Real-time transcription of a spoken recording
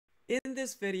In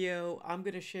this video, I'm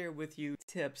going to share with you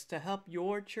tips to help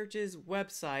your church's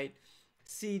website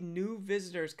see new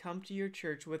visitors come to your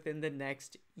church within the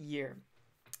next year.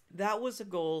 That was a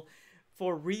goal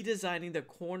for redesigning the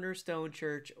Cornerstone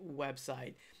Church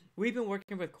website. We've been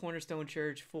working with Cornerstone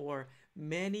Church for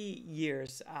many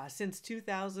years, since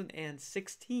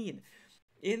 2016.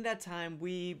 In that time,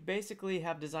 we basically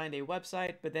have designed a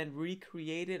website, but then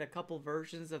recreated a couple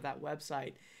versions of that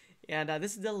website. And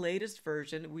this is the latest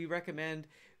version. We recommend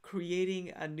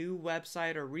creating a new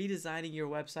website or redesigning your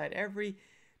website every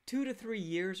 2 to 3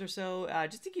 years or so,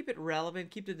 just to keep it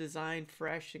relevant, keep the design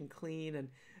fresh and clean. And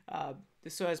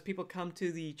so as people come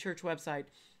to the church website,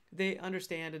 they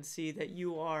understand and see that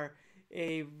you are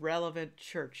a relevant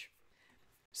church.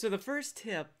 So the first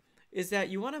tip is that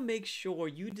you want to make sure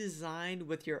you design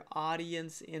with your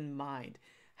audience in mind.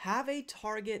 Have a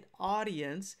target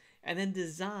audience and then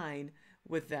design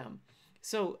with them.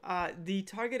 So the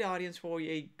target audience for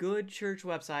a good church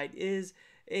website is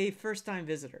a first-time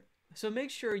visitor. So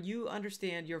make sure you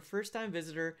understand your first-time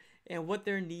visitor and what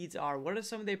their needs are. What are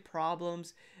some of the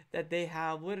problems that they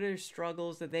have? What are their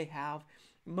struggles that they have?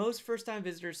 Most first-time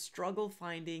visitors struggle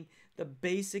finding the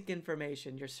basic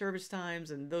information, your service times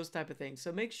and those type of things.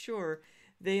 So make sure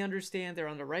they understand they're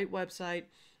on the right website.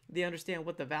 They understand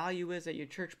what the value is that your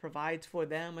church provides for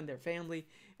them and their family.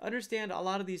 Understand a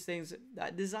lot of these things.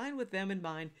 Design with them in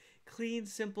mind. Clean,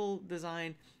 simple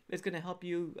design is going to help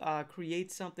you create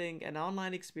something, an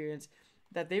online experience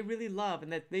that they really love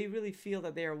and that they really feel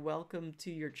that they are welcome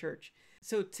to your church.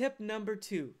 So tip number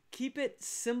 2, keep it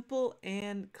simple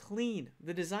and clean.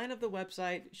 The design of the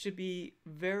website should be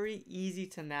very easy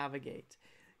to navigate.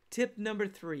 Tip number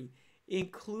 3,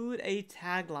 include a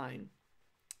tagline.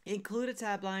 Include a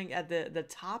tagline at the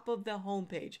top of the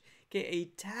homepage. Okay, a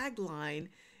tagline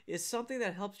is something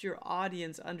that helps your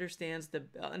audience understand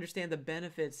the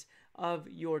benefits of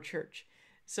your church.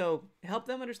 So help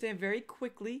them understand very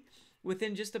quickly,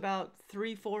 within just about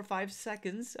 3, 4, 5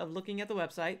 seconds of looking at the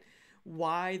website,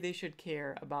 why they should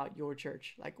care about your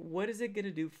church. Like, what is it going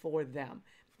to do for them?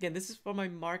 Again, this is from a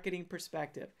marketing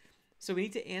perspective. So we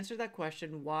need to answer that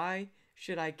question, why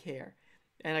should I care?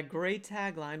 And a great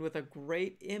tagline with a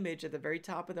great image at the very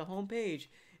top of the homepage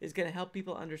is going to help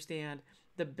people understand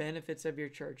the benefits of your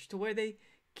church to where they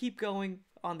keep going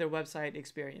on their website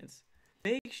experience.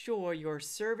 Make sure your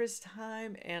service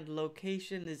time and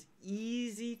location is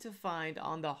easy to find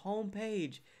on the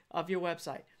homepage of your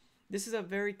website. This is a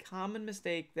very common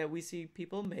mistake that we see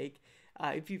people make.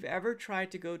 If you've ever tried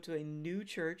to go to a new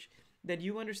church, then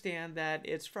you understand that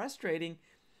it's frustrating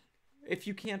if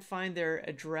you can't find their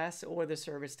address or the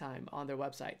service time on their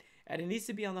website. And it needs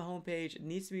to be on the homepage. It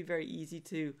needs to be very easy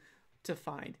to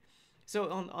find. So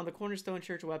on the Cornerstone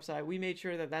Church website, we made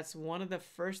sure that that's one of the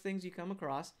first things you come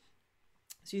across.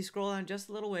 So you scroll down just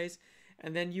a little ways,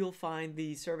 and then you'll find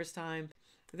the service time.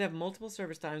 They have multiple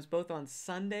service times, both on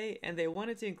Sunday, and they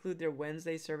wanted to include their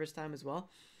Wednesday service time as well.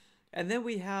 And then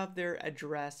we have their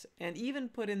address, and even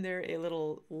put in there a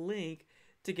little link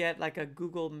to get like a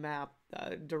Google map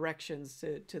directions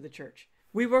to the church.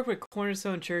 We work with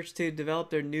Cornerstone Church to develop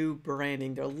their new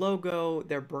branding, their logo,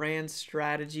 their brand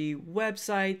strategy,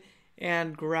 website,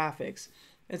 and graphics.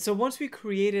 And so once we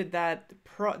created that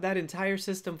entire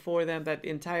system for them, that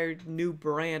entire new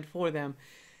brand for them,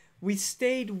 we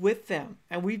stayed with them,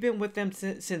 and we've been with them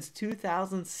since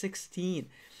 2016.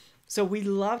 So we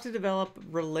love to develop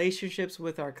relationships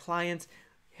with our clients,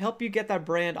 help you get that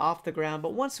brand off the ground.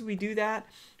 But once we do that,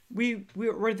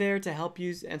 we're there to help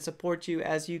you and support you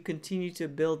as you continue to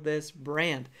build this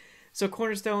brand. So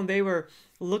Cornerstone, they were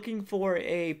looking for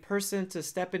a person to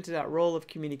step into that role of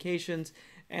communications.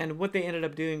 And what they ended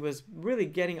up doing was really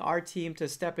getting our team to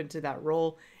step into that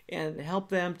role and help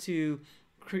them to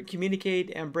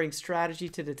communicate and bring strategy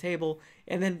to the table,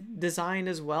 and then design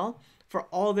as well for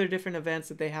all their different events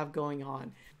that they have going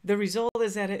on. The result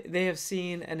is that they have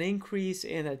seen an increase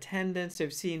in attendance.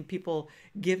 They've seen people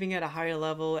giving at a higher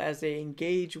level as they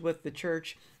engage with the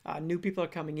church. New people are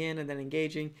coming in and then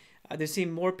engaging. They've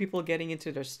seen more people getting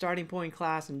into their starting point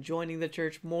class and joining the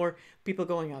church, more people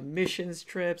going on missions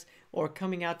trips or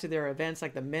coming out to their events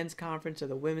like the men's conference or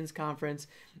the women's conference.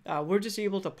 We're just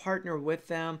able to partner with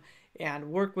them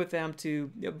and work with them to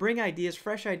bring ideas,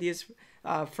 fresh ideas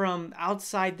from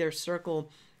outside their circle.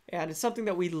 And it's something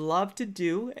that we love to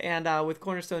do. And with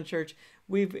Cornerstone Church,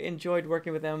 we've enjoyed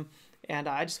working with them. And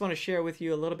I just want to share with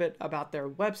you a little bit about their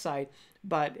website.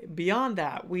 But beyond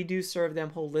that, we do serve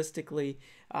them holistically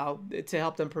to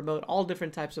help them promote all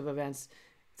different types of events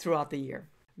throughout the year.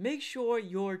 Make sure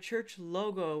your church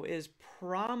logo is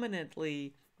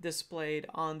prominently displayed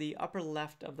on the upper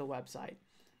left of the website.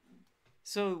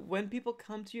 So when people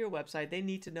come to your website, they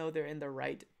need to know they're in the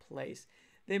right place.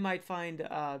 They might find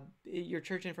your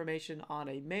church information on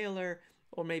a mailer,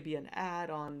 or maybe an ad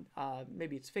on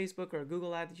maybe it's Facebook or a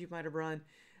Google ad that you might have run.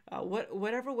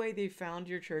 Whatever way they found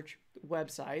your church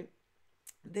website,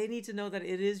 they need to know that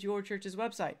it is your church's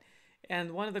website.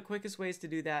 And one of the quickest ways to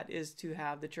do that is to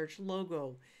have the church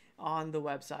logo on the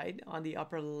website on the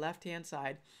upper left hand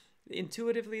side.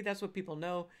 Intuitively, that's what people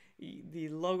know. The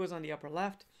logo is on the upper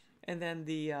left, and then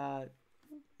the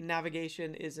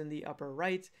navigation is in the upper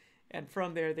right. And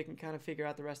from there, they can kind of figure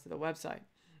out the rest of the website.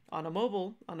 On a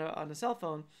mobile, on a cell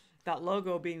phone, that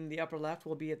logo being in the upper left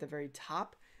will be at the very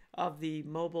top of the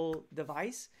mobile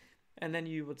device, and then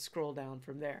you would scroll down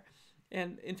from there.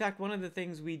 And in fact, one of the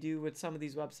things we do with some of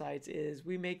these websites is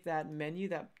we make that menu,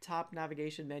 that top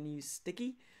navigation menu,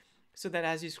 sticky, so that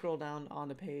as you scroll down on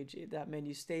the page, that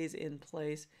menu stays in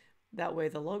place. That way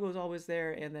the logo is always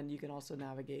there, and then you can also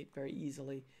navigate very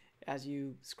easily as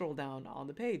you scroll down on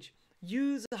the page.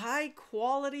 Use high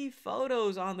quality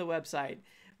photos on the website.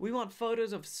 We want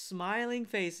photos of smiling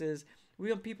faces. We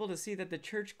want people to see that the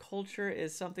church culture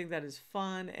is something that is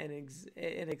fun and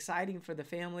exciting for the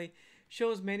family.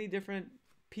 Show as many different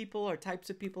people or types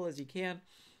of people as you can.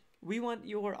 We want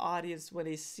your audience, when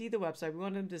they see the website, we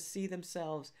want them to see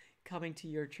themselves coming to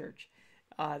your church.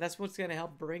 That's what's going to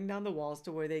help bring down the walls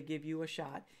to where they give you a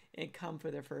shot and come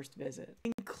for their first visit.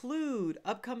 Include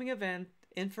upcoming event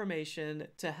information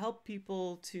to help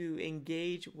people to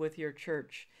engage with your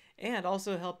church, and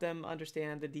also help them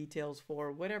understand the details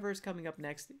for whatever is coming up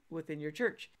next within your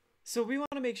church. So we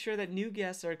want to make sure that new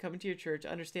guests that are coming to your church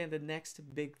understand the next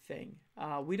big thing.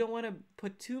 We don't want to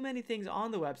put too many things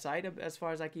on the website as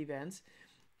far as like events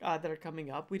that are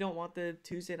coming up. We don't want the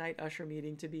Tuesday night usher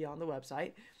meeting to be on the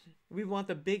website. We want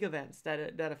the big events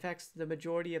that affects the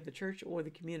majority of the church or the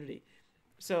community.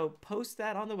 So post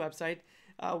that on the website.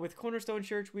 With Cornerstone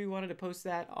Church, we wanted to post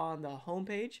that on the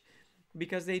homepage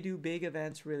because they do big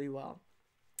events really well.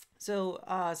 So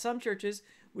some churches,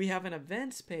 we have an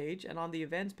events page, and on the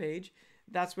events page,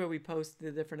 that's where we post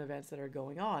the different events that are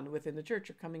going on within the church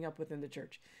or coming up within the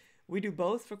church. We do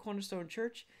both for Cornerstone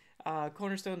Church.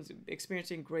 Cornerstone's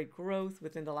experiencing great growth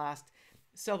within the last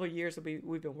several years that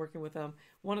we've been working with them.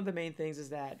 One of the main things is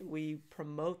that we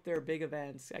promote their big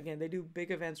events. Again, they do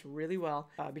big events really well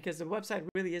because the website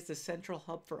really is the central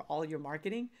hub for all your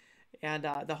marketing. And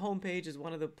the homepage is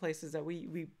one of the places that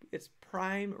it's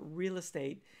prime real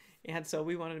estate. And so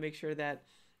we wanted to make sure that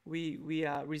we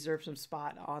reserve some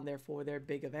spot on there for their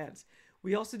big events.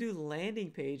 We also do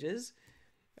landing pages.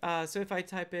 So if I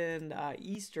type in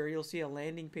Easter, you'll see a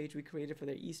landing page we created for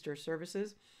their Easter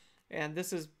services. And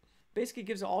this is basically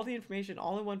gives all the information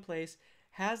all in one place,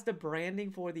 has the branding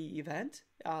for the event.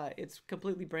 It's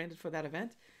completely branded for that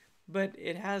event, but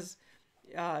it has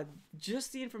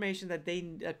just the information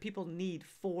that people need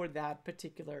for that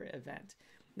particular event.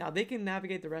 Now they can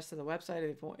navigate the rest of the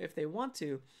website if they want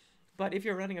to, but if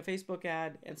you're running a Facebook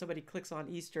ad and somebody clicks on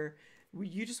Easter,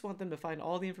 you just want them to find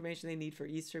all the information they need for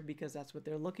Easter because that's what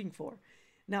they're looking for.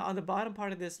 Now on the bottom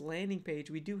part of this landing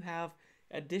page, we do have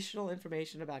additional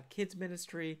information about kids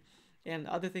ministry and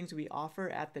other things we offer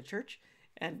at the church,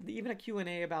 and even a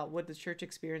Q&A about what the church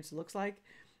experience looks like.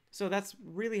 So that's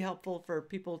really helpful for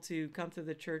people to come to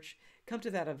the church, come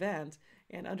to that event,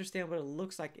 and understand what it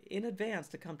looks like in advance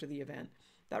to come to the event.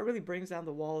 That really brings down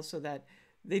the walls so that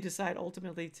they decide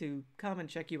ultimately to come and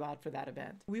check you out for that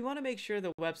event. We want to make sure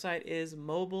the website is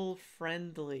mobile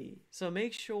friendly. So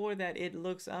make sure that it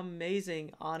looks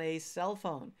amazing on a cell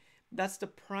phone. That's the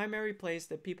primary place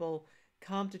that people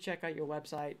come to check out your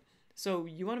website. So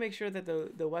you want to make sure that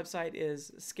the website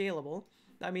is scalable.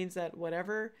 That means that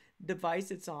whatever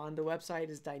device it's on, the website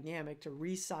is dynamic to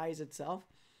resize itself.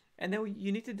 And then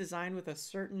you need to design with a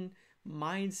certain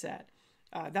mindset.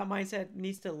 That mindset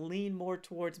needs to lean more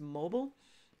towards mobile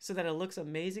so that it looks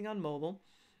amazing on mobile.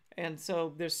 And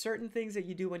so there's certain things that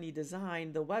you do when you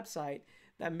design the website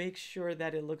that makes sure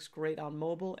that it looks great on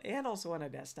mobile and also on a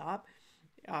desktop.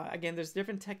 Again, there's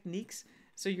different techniques.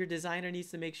 So your designer needs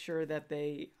to make sure that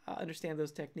they understand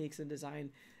those techniques and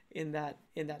design in that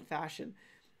fashion.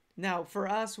 Now, for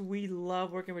us, we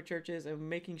love working with churches and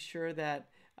making sure that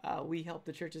we help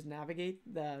the churches navigate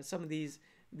some of these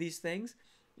things.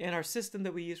 And our system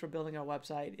that we use for building our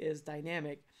website is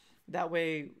dynamic. That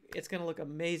way, it's going to look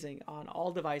amazing on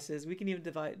all devices. We can even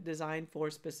design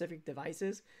for specific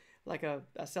devices, like a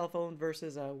cell phone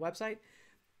versus a website,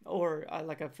 or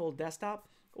like a full desktop,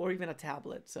 or even a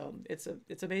tablet. So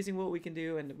it's amazing what we can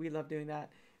do, and we love doing that.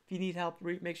 If you need help,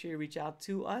 make sure you reach out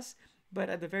to us. But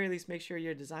at the very least, make sure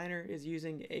your designer is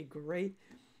using a great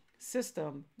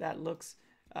system that looks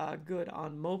good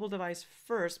on mobile device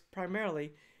first,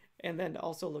 primarily, and then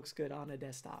also looks good on a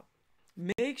desktop.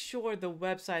 Make sure the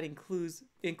website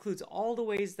includes all the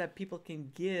ways that people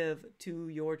can give to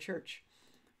your church.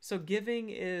 So giving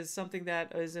is something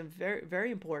that is very,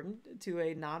 very important to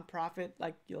a nonprofit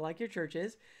like your church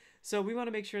is. So we want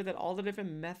to make sure that all the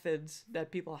different methods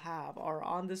that people have are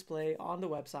on display on the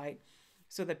website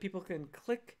so that people can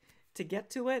click to get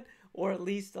to it, or at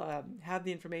least have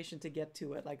the information to get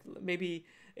to it. Like maybe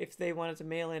if they wanted to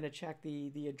mail in a check,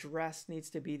 the address needs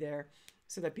to be there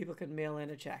so that people can mail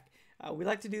in a check. We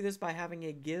like to do this by having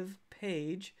a give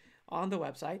page on the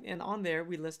website, and on there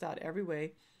we list out every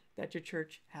way that your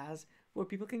church has where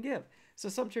people can give. So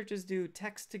some churches do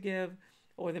text to give,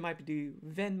 or they might do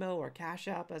Venmo or Cash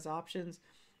App as options.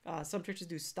 Some churches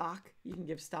do stock. You can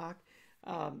give stock.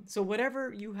 So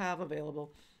whatever you have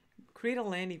available, create a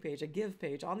landing page, a give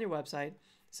page on your website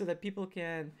so that people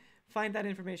can find that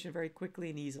information very quickly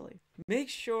and easily. Make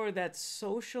sure that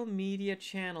social media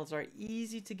channels are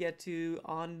easy to get to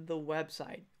on the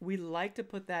website. We like to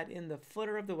put that in the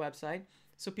footer of the website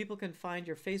so people can find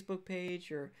your Facebook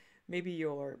page, or maybe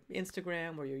your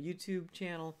Instagram or your YouTube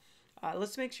channel.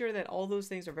 Let's make sure that all those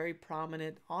things are very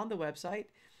prominent on the website.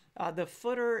 The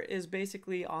footer is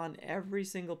basically on every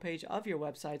single page of your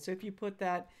website. So if you put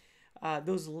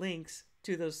those links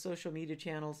to those social media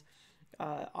channels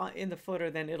in the footer,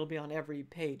 then it'll be on every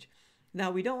page. Now,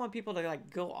 we don't want people to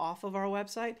go off of our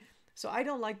website, so I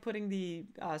don't like putting the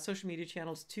social media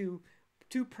channels too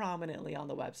prominently on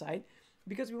the website,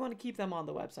 because we want to keep them on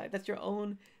the website. That's your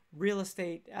own real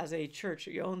estate as a church,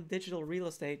 your own digital real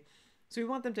estate. So we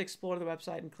want them to explore the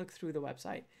website and click through the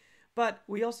website. But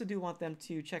we also do want them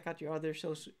to check out your other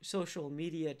social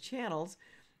media channels,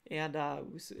 and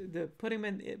putting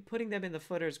them in the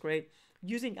footer is great.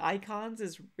 Using icons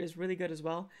is really good as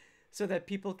well, so that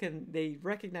people they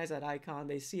recognize that icon,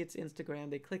 they see it's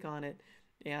Instagram, they click on it,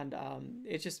 and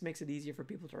it just makes it easier for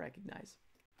people to recognize.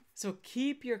 So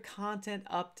keep your content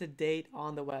up to date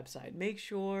on the website. Make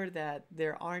sure that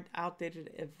there aren't outdated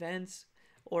events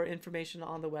or information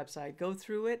on the website. Go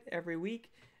through it every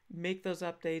week, make those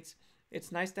updates.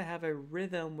 It's nice to have a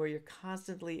rhythm where you're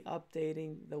constantly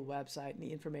updating the website and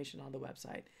the information on the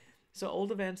website. So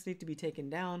old events need to be taken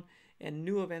down and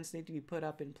new events need to be put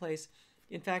up in place.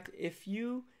 In fact, if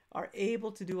you are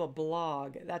able to do a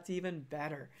blog, that's even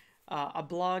better. A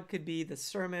blog could be the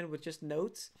sermon with just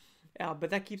notes, but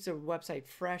that keeps the website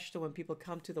fresh. So when people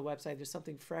come to the website, there's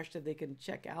something fresh that they can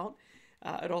check out.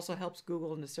 It also helps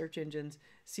Google and the search engines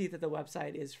see that the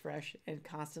website is fresh and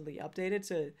constantly updated.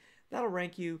 So that'll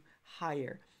rank you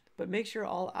higher. But make sure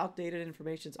all outdated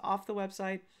information is off the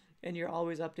website and you're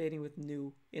always updating with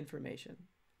new information.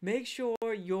 Make sure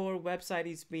your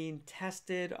website is being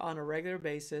tested on a regular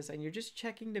basis and you're just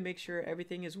checking to make sure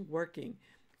everything is working.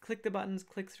 Click the buttons,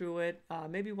 click through it,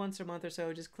 maybe once a month or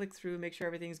so, just click through, make sure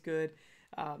everything's good.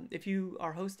 If you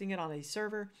are hosting it on a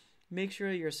server, make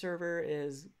sure your server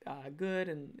is good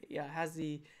and has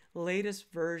the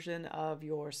latest version of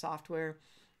your software.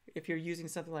 If you're using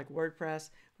something like WordPress,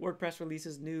 WordPress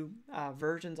releases new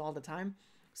versions all the time.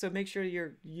 So make sure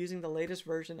you're using the latest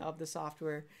version of the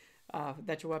software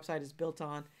that your website is built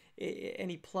on.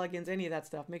 Any plugins, any of that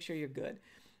stuff, make sure you're good.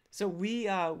 So we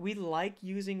like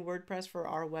using WordPress for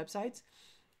our websites.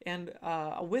 And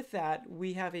with that,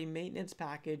 we have a maintenance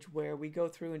package where we go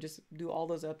through and just do all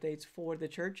those updates for the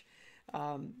church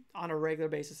on a regular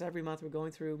basis. Every month we're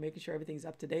going through, making sure everything's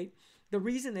up to date. The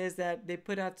reason is that they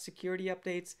put out security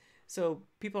updates. So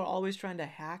people are always trying to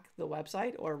hack the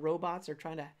website, or robots are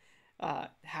trying to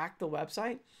hack the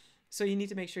website. So you need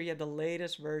to make sure you have the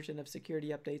latest version of security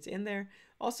updates in there.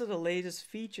 Also the latest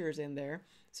features in there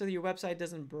so that your website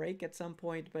doesn't break at some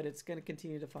point, but it's going to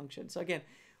continue to function. So again,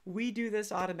 we do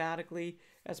this automatically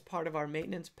as part of our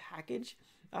maintenance package.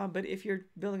 But if you're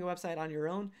building a website on your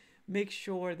own, make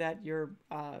sure that your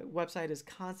website is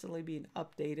constantly being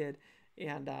updated,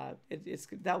 and it's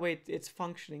that way it's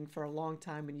functioning for a long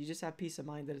time, and you just have peace of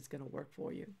mind that it's going to work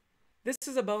for you. This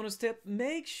is a bonus tip.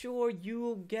 Make sure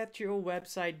you get your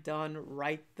website done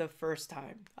right the first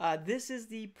time. This is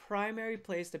the primary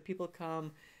place that people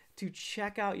come to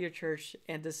check out your church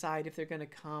and decide if they're going to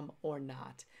come or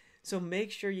not. So make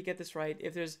sure you get this right.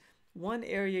 If there's one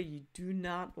area you do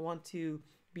not want to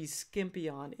be skimpy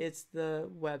on, it's the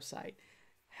website.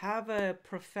 Have a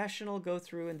professional go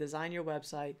through and design your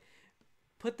website.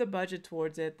 Put the budget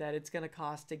towards it that it's going to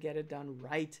cost to get it done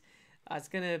right. It's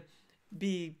going to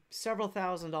be several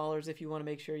 $1,000s if you want to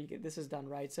make sure this is done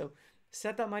right. So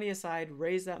set that money aside,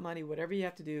 raise that money, whatever you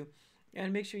have to do,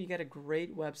 and make sure you get a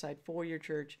great website for your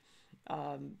church.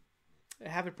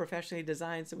 Have it professionally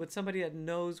designed, so with somebody that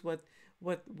knows what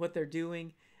what they're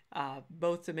doing,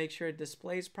 both to make sure it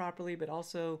displays properly, but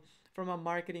also from a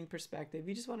marketing perspective.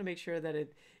 You just want to make sure that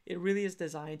it really is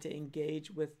designed to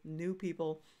engage with new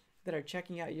people that are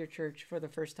checking out your church for the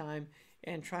first time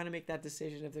and trying to make that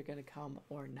decision if they're going to come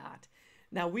or not.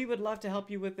 Now, we would love to help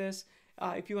you with this.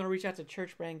 If you want to reach out to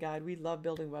Church Brand Guide, we love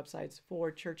building websites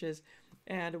for churches,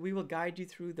 and we will guide you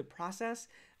through the process.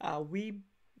 We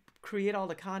create all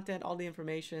the content, all the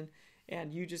information,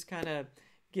 and you just kind of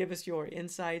give us your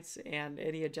insights and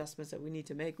any adjustments that we need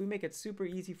to make. We make it super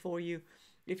easy for you.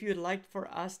 If you would like for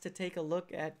us to take a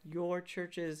look at your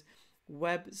church's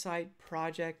website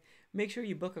project, make sure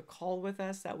you book a call with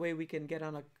us. That way we can get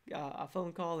on a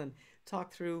phone call and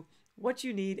talk through what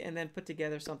you need and then put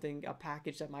together something, a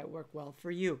package that might work well for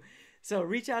you. So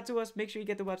reach out to us. Make sure you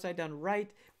get the website done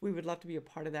right. We would love to be a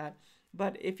part of that.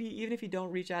 But even if you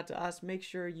don't reach out to us, make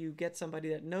sure you get somebody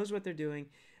that knows what they're doing.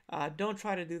 Don't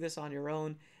try to do this on your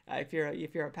own. If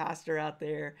you're a pastor out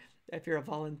there, if you're a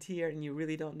volunteer and you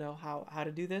really don't know how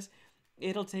to do this,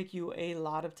 it'll take you a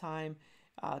lot of time,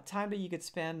 time that you could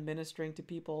spend ministering to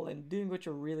people and doing what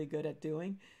you're really good at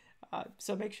doing.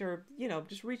 So make sure,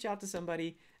 just reach out to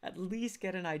somebody, at least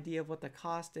get an idea of what the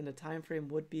cost and the time frame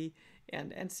would be,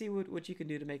 and see what you can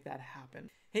do to make that happen.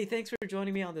 Hey, thanks for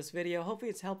joining me on this video. Hopefully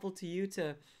it's helpful to you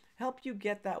to help you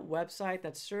get that website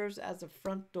that serves as the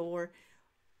front door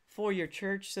for your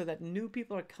church so that new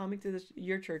people are coming to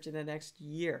your church in the next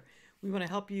year. We want to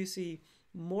help you see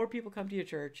more people come to your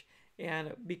church,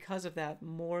 and because of that,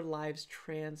 more lives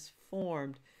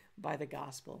transformed by the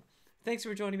gospel. Thanks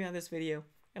for joining me on this video,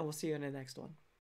 and we'll see you in the next one.